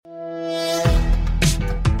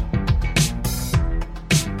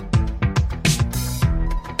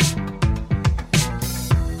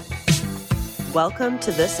Welcome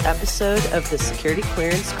to this episode of the Security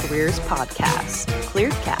Clearance Careers Podcast,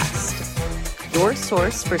 ClearedCast, your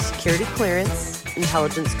source for security clearance,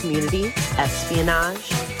 intelligence community, espionage,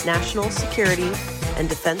 national security, and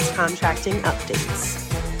defense contracting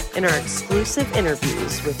updates, and our exclusive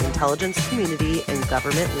interviews with intelligence community and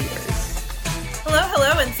government leaders.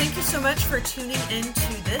 Hello, and thank you so much for tuning in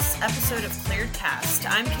to this episode of ClearedCast.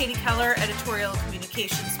 I'm Katie Keller, Editorial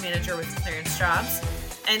Communications Manager with ClearanceJobs.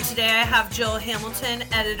 And today I have Jill Hamilton,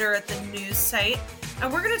 editor at the news site.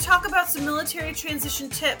 And we're going to talk about some military transition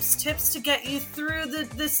tips to get you through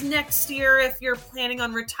this next year if you're planning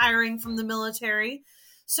on retiring from the military.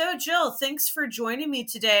 So Jill, thanks for joining me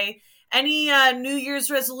today. Any New Year's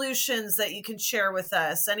resolutions that you can share with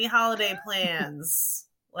us? Any holiday plans?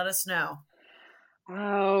 Let us know.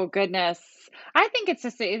 Oh, goodness. I think it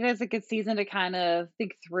is a good season to kind of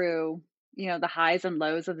think through, the highs and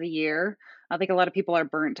lows of the year. I think a lot of people are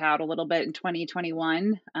burnt out a little bit in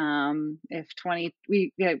 2021.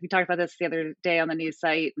 We talked about this the other day on the news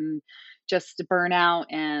site, and just burnout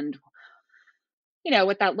and,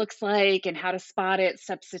 what that looks like and how to spot it,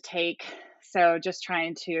 steps to take. So just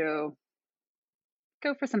trying to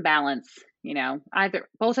go for some balance, either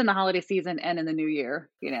both in the holiday season and in the new year,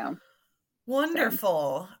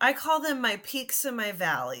 Wonderful. So. I call them my peaks and my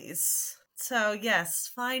valleys. So yes,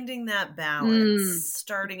 finding that balance,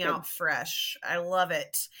 starting out fresh. I love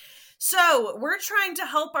it. So we're trying to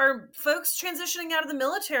help our folks transitioning out of the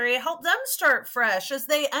military, help them start fresh as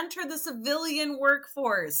they enter the civilian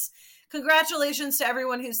workforce. Congratulations to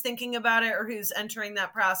everyone who's thinking about it or who's entering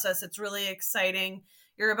that process. It's really exciting.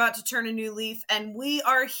 You're about to turn a new leaf, and we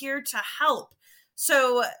are here to help.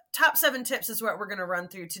 So top 7 tips is what we're going to run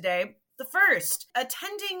through today. The first,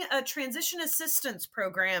 attending a transition assistance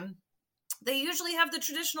program. They usually have the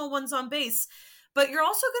traditional ones on base, but you're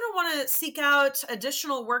also going to want to seek out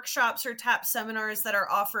additional workshops or TAP seminars that are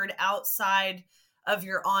offered outside of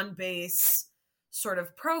your on-base sort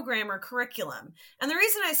of program or curriculum. And the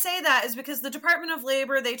reason I say that is because the Department of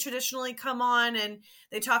Labor, they traditionally come on and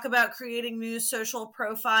they talk about creating new social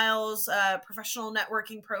profiles, professional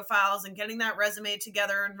networking profiles, and getting that resume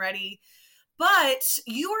together and ready. But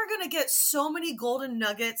you are going to get so many golden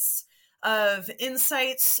nuggets of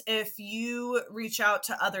insights if you reach out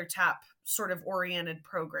to other TAP sort of oriented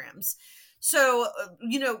programs. So,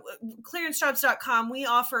 clearancejobs.com, we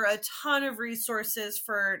offer a ton of resources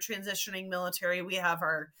for transitioning military. We have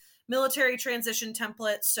our military transition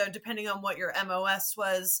templates. So depending on what your MOS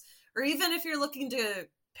was, or even if you're looking to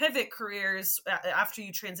pivot careers after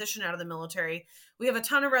you transition out of the military, we have a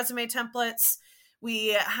ton of resume templates. We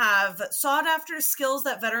have sought after skills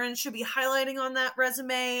that veterans should be highlighting on that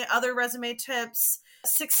resume, other resume tips,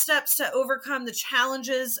 6 steps to overcome the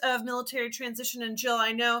challenges of military transition. And Jill,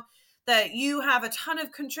 I know that you have a ton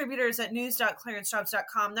of contributors at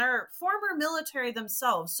news.clearancejobs.com. They're former military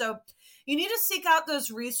themselves. So you need to seek out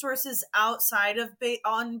those resources outside of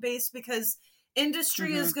on base, because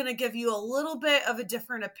industry is going to give you a little bit of a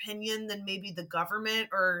different opinion than maybe the government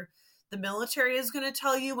or the military is going to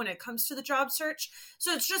tell you when it comes to the job search.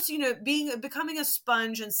 So it's just, becoming a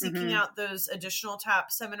sponge and seeking out those additional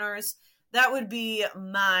TAP seminars. That would be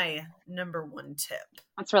my number 1 tip.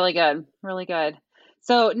 That's really good. Really good.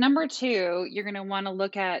 So number 2, you're going to want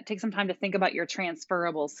to take some time to think about your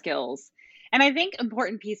transferable skills. And I think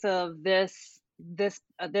important piece of this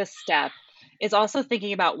step is also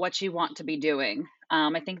thinking about what you want to be doing.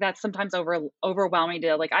 I think that's sometimes overwhelming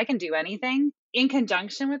to I can do anything. In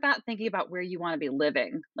conjunction with that, thinking about where you want to be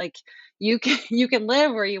living. Like you can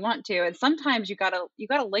live where you want to, and sometimes you gotta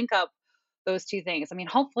link up those 2 things. I mean,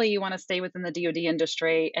 hopefully you want to stay within the DoD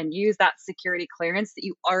industry and use that security clearance that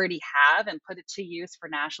you already have and put it to use for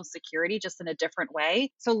national security, just in a different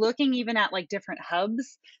way. So looking even at different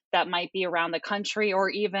hubs that might be around the country or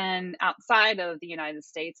even outside of the United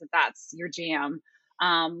States, if that's your jam.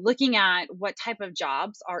 Looking at what type of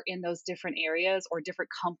jobs are in those different areas or different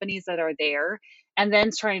companies that are there, and then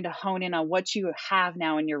trying to hone in on what you have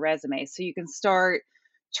now in your resume. So you can start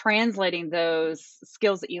translating those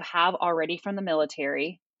skills that you have already from the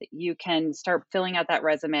military, that you can start filling out that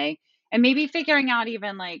resume, and maybe figuring out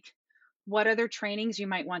even what other trainings you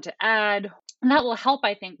might want to add. And that will help,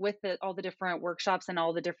 I think, with all the different workshops and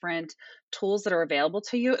all the different tools that are available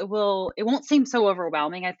to you. It won't seem so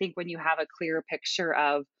overwhelming, I think, when you have a clearer picture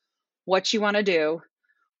of what you want to do,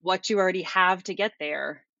 what you already have to get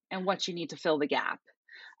there, and what you need to fill the gap.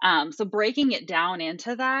 So breaking it down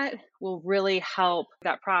into that will really help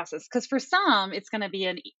that process. Because for some, it's going to be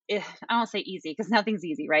I don't say easy because nothing's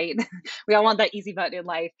easy, right? We all want that easy button in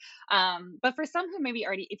life. But for some who maybe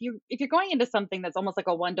already, if you're going into something that's almost like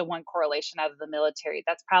a 1-to-1 correlation out of the military,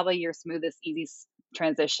 that's probably your smoothest, easiest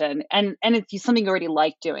transition, and it's something you already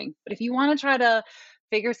like doing. But if you want to try to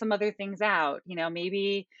figure some other things out,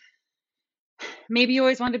 maybe you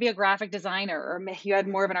always wanted to be a graphic designer, or you had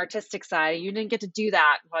more of an artistic side and you didn't get to do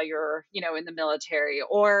that while you're in the military,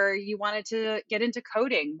 or you wanted to get into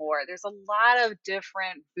coding more. There's a lot of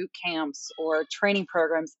different boot camps or training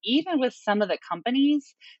programs, even with some of the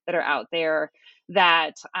companies that are out there,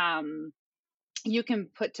 that you can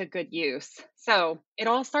put to good use. So it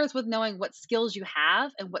all starts with knowing what skills you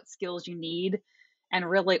have and what skills you need, and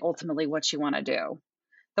really ultimately what you want to do.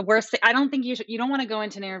 The worst thing, I don't think you don't want to go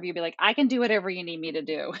into an interview and be like, I can do whatever you need me to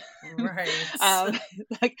do. Right.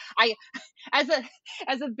 Like as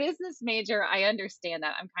a business major, I understand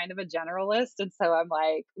that. I'm kind of a generalist. And so I'm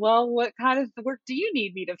like, well, what kind of work do you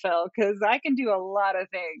need me to fill? Because I can do a lot of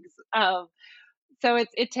things. So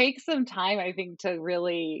it takes some time, I think, to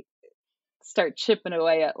really start chipping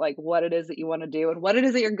away at like what it is that you want to do and what it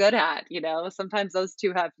is that you're good at. Sometimes those two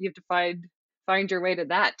you have to find your way to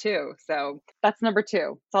that too. So that's number 2.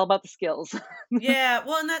 It's all about the skills. Yeah,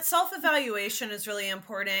 well, and that self-evaluation is really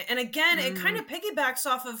important. And again, it kind Mm, of piggybacks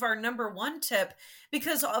off of our number 1 tip,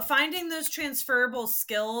 because finding those transferable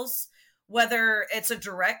skills, whether it's a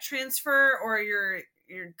direct transfer or you're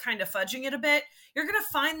kind of fudging it a bit, you're going to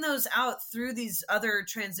find those out through these other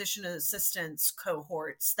transition assistance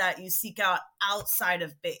cohorts that you seek out outside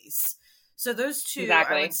of base. So those two, I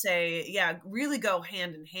would exactly. say, yeah, really go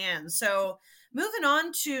hand in hand. So moving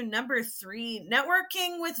on to number 3,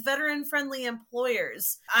 networking with veteran-friendly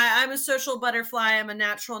employers. I'm a social butterfly. I'm a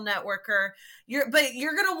natural networker. But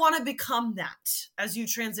you're going to want to become that as you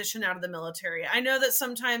transition out of the military. I know that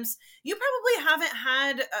sometimes you probably haven't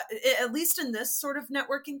had, at least in this sort of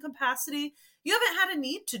networking capacity, you haven't had a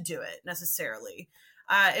need to do it necessarily.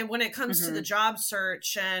 And when it comes to the Hmm. job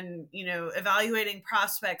search and evaluating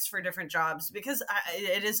prospects for different jobs, because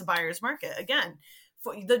it is a buyer's market again.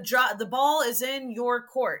 For the ball is in your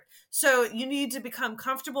court, so you need to become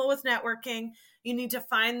comfortable with networking. You need to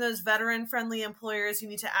find those veteran friendly employers. You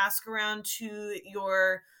need to ask around to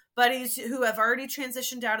your buddies who have already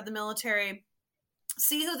transitioned out of the military,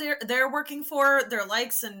 see who they're working for, their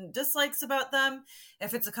likes and dislikes about them,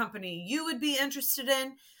 if it's a company you would be interested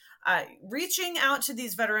in. Reaching out to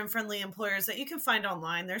these veteran friendly employers that you can find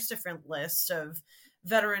online. There's different lists of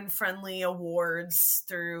veteran friendly awards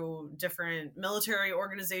through different military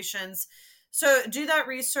organizations. So do that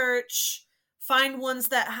research. Find ones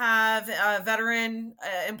that have veteran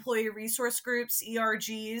employee resource groups,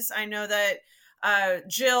 ERGs. I know that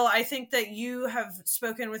Jill, I think that you have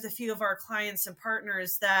spoken with a few of our clients and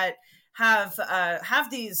partners that have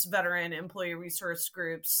these veteran employee resource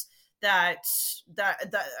groups that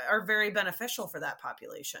are very beneficial for that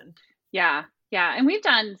population. Yeah. Yeah. And we've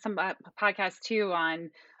done some podcasts too on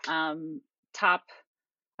top,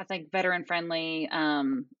 I think, veteran friendly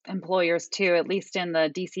employers too, at least in the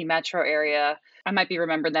DC metro area. I might be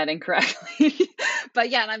remembering that incorrectly. But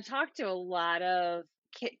yeah, and I've talked to a lot of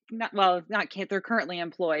not kid, they're currently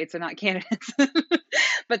employed, so not candidates,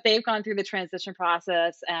 but they've gone through the transition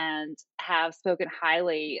process and have spoken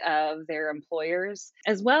highly of their employers,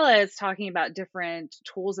 as well as talking about different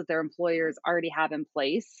tools that their employers already have in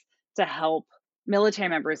place to help military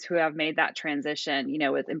members who have made that transition,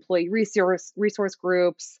 with employee resource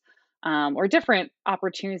groups, or different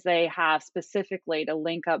opportunities they have specifically to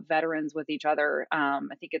link up veterans with each other. I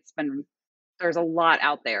think there's a lot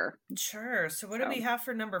out there. Sure. So what do we So, have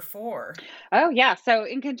for number 4? oh yeah. So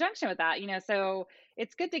in conjunction with that, so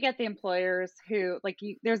it's good to get the employers who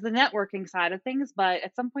there's the networking side of things, but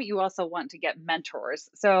at some point you also want to get mentors.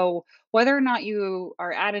 So whether or not you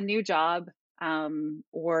are at a new job,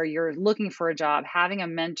 or you're looking for a job, having a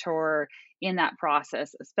mentor in that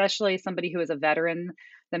process, especially somebody who is a veteran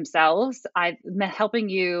themselves, helping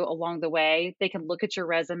you along the way. They can look at your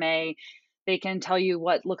resume. They can tell you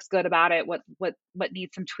what looks good about it, what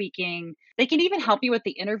needs some tweaking. They can even help you with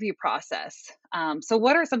the interview process. So,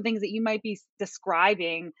 what are some things that you might be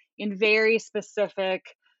describing in very specific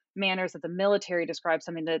manners that the military describes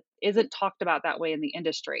something that isn't talked about that way in the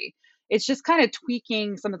industry? It's just kind of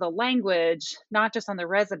tweaking some of the language, not just on the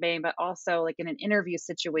resume, but also like in an interview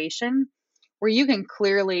situation where you can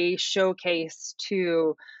clearly showcase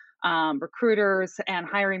to recruiters and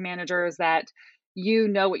hiring managers that you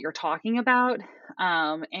know what you're talking about,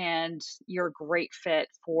 and you're a great fit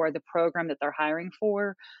for the program that they're hiring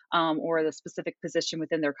for, or the specific position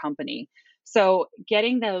within their company. So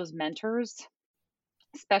getting those mentors,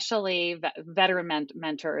 especially veteran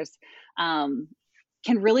mentors, um,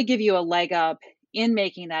 can really give you a leg up in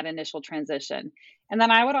making that initial transition. And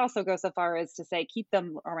then I would also go so far as to say keep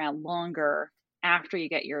them around longer after you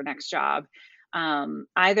get your next job.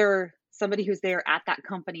 Either somebody who's there at that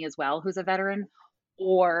company as well, who's a veteran,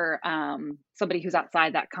 or somebody who's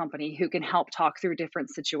outside that company who can help talk through different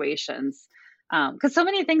situations. Because so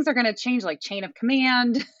many things are going to change, like chain of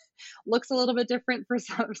command looks a little bit different for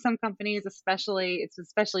some companies, especially it's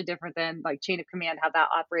especially different than like chain of command, how that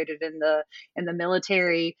operated in the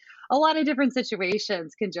military. A lot of different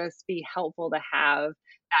situations can just be helpful to have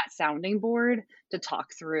that sounding board to talk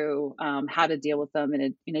through how to deal with them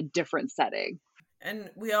in a different setting.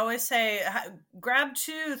 And we always say, grab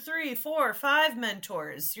 2, 3, 4, 5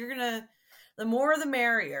 mentors. The more the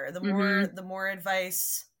merrier. The more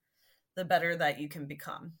advice, the better that you can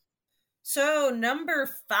become. So, number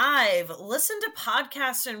 5, listen to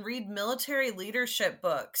podcasts and read military leadership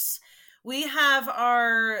books. We have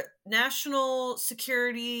our National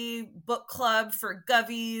Security Book Club for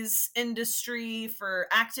Govies, industry, for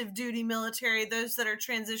active duty military, those that are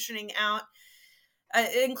transitioning out.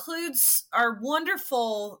 It includes our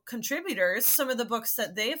wonderful contributors, some of the books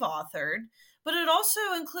that they've authored, but it also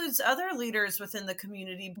includes other leaders within the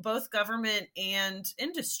community, both government and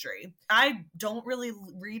industry. I don't really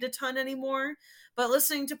read a ton anymore, but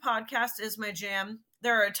listening to podcasts is my jam.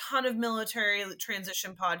 There are a ton of military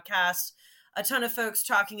transition podcasts, a ton of folks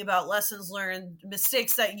talking about lessons learned,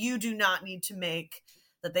 mistakes that you do not need to make,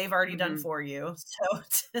 that they've already done for you.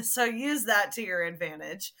 So use that to your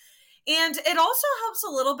advantage. And it also helps a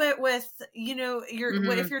little bit with,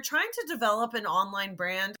 if you're trying to develop an online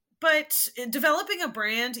brand, but developing a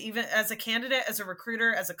brand, even as a candidate, as a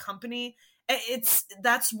recruiter, as a company,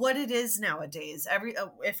 that's what it is nowadays.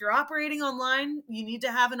 If you're operating online, you need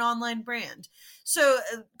to have an online brand. So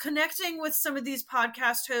connecting with some of these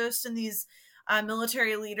podcast hosts and these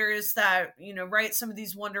military leaders that, write some of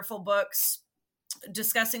these wonderful books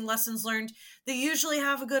discussing lessons learned, they usually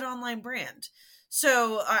have a good online brand.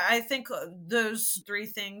 So I think those 3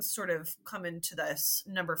 things sort of come into this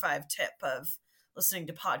number 5 tip of listening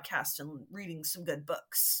to podcasts and reading some good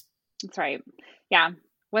books. That's right. Yeah.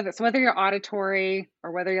 Whether you're auditory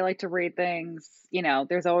or whether you like to read things,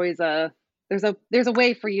 there's always there's a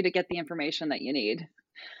way for you to get the information that you need.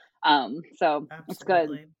 So it's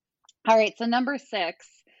good. All right. So number 6,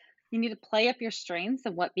 you need to play up your strengths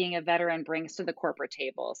and what being a veteran brings to the corporate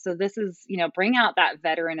table. So this is, bring out that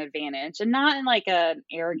veteran advantage, and not in like an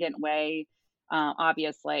arrogant way.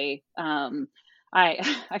 Obviously,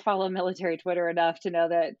 I follow military Twitter enough to know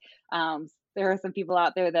that there are some people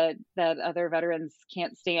out there that other veterans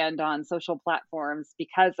can't stand on social platforms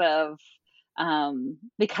because of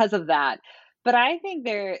that. But I think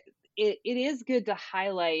it is good to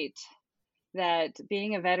highlight that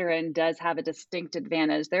being a veteran does have a distinct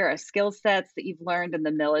advantage. There are skill sets that you've learned in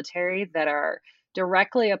the military that are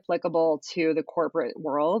directly applicable to the corporate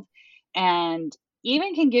world, and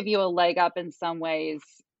even can give you a leg up in some ways,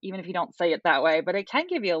 even if you don't say it that way, but it can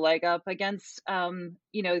give you a leg up against,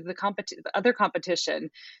 the other competition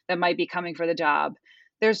that might be coming for the job.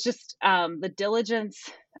 There's just the diligence,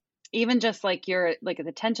 even just like the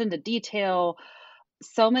attention to detail,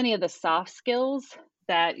 so many of the soft skills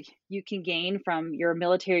that you can gain from your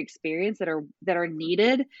military experience that are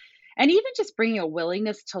needed, and even just bringing a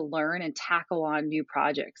willingness to learn and tackle on new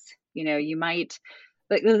projects. You might,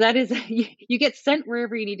 that is, you get sent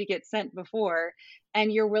wherever you need to get sent before,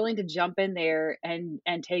 and you're willing to jump in there and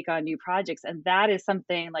take on new projects. And that is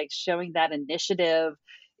something like showing that initiative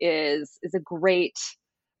is a great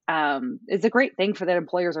thing for that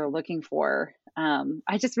employers are looking for.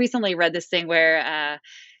 I just recently read this thing where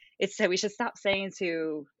it said we should stop saying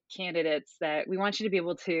to candidates that we want you to be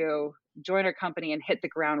able to join our company and hit the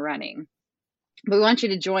ground running, but we want you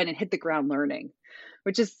to join and hit the ground learning,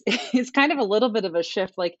 which is kind of a little bit of a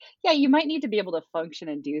shift. Like, yeah, you might need to be able to function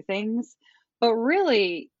and do things, but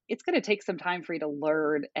really it's going to take some time for you to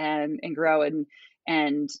learn and grow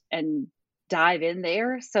and dive in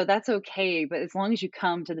there. So that's okay. But as long as you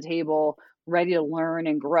come to the table ready to learn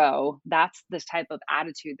and grow, that's this type of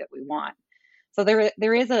attitude that we want. So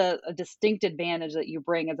there is a distinct advantage that you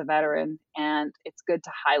bring as a veteran, and it's good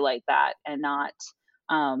to highlight that and not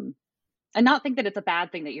think that it's a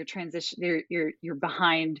bad thing that you're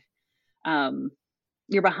behind.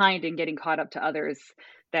 You're behind in getting caught up to others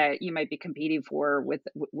that you might be competing for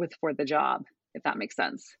the job, if that makes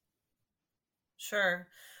sense. Sure.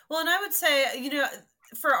 Well, and I would say,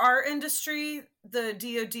 for our industry, the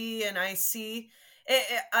DoD and IC,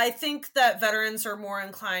 I think that veterans are more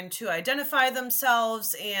inclined to identify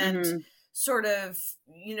themselves and sort of,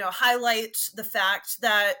 highlight the fact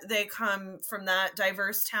that they come from that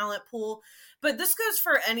diverse talent pool. But this goes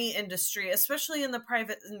for any industry, especially in the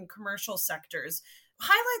private and commercial sectors.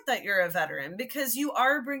 Highlight that you're a veteran because you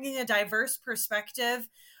are bringing a diverse perspective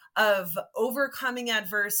of overcoming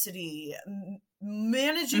adversity,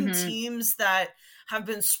 managing teams that have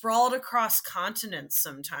been sprawled across continents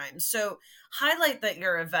sometimes. So highlight that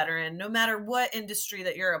you're a veteran, no matter what industry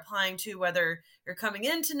that you're applying to, whether you're coming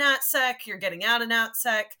into NatSec, you're getting out of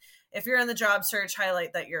NatSec. If you're in the job search,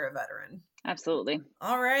 highlight that you're a veteran. Absolutely.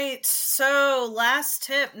 All right. So last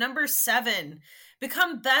tip, number 7,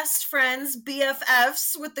 become best friends,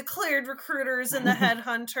 BFFs, with the cleared recruiters and the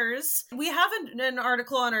headhunters. We have an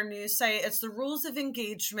article on our news site. It's the rules of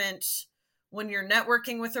engagement when you're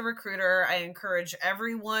networking with a recruiter. I encourage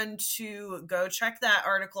everyone to go check that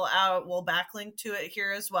article out. We'll backlink to it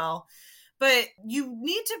here as well. But you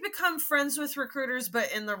need to become friends with recruiters,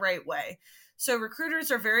 but in the right way. So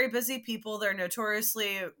recruiters are very busy people. They're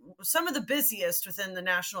notoriously some of the busiest within the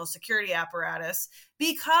national security apparatus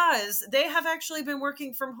because they have actually been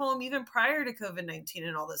working from home even prior to COVID-19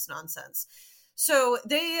 and all this nonsense. So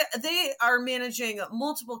they are managing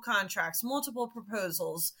multiple contracts, multiple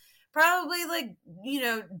proposals, probably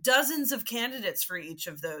dozens of candidates for each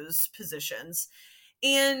of those positions.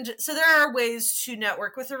 And so there are ways to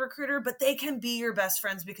network with a recruiter, but they can be your best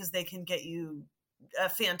friends because they can get you a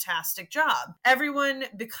fantastic job. Everyone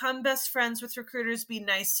become best friends with recruiters. Be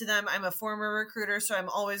nice to them. I'm a former recruiter, so I'm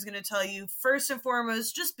always going to tell you, first and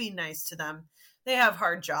foremost, just be nice to them. They have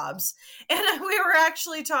hard jobs. And we were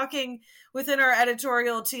actually talking within our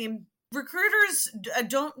editorial team, recruiters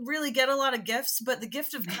don't really get a lot of gifts, but the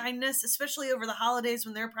gift of kindness, especially over the holidays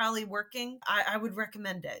when they're probably working, I would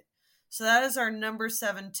recommend it. So that is our number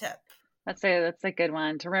 7 tip. That's a good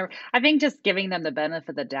one to remember. I think just giving them the benefit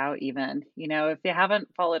of the doubt, even, if they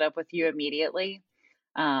haven't followed up with you immediately,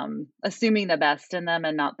 assuming the best in them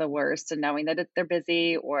and not the worst, and knowing that they're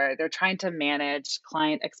busy or they're trying to manage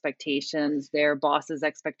client expectations, their boss's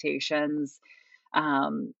expectations,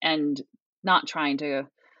 and not trying to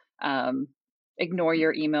ignore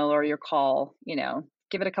your email or your call.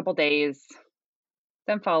 Give it a couple days,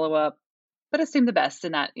 then follow up, but assume the best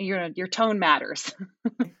in that your tone matters.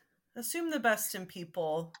 Assume the best in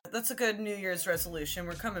people. That's a good New Year's resolution.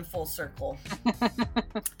 We're coming full circle.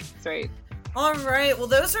 That's right. All right. Well,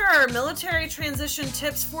 those are our military transition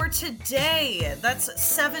tips for today. That's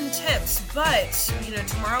 7 tips. But,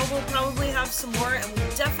 tomorrow we'll probably have some more. And we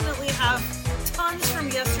definitely have tons from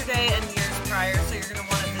yesterday and years prior. So you're going to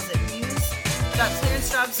want to visit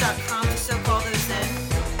news.clearancejobs.com to soak all those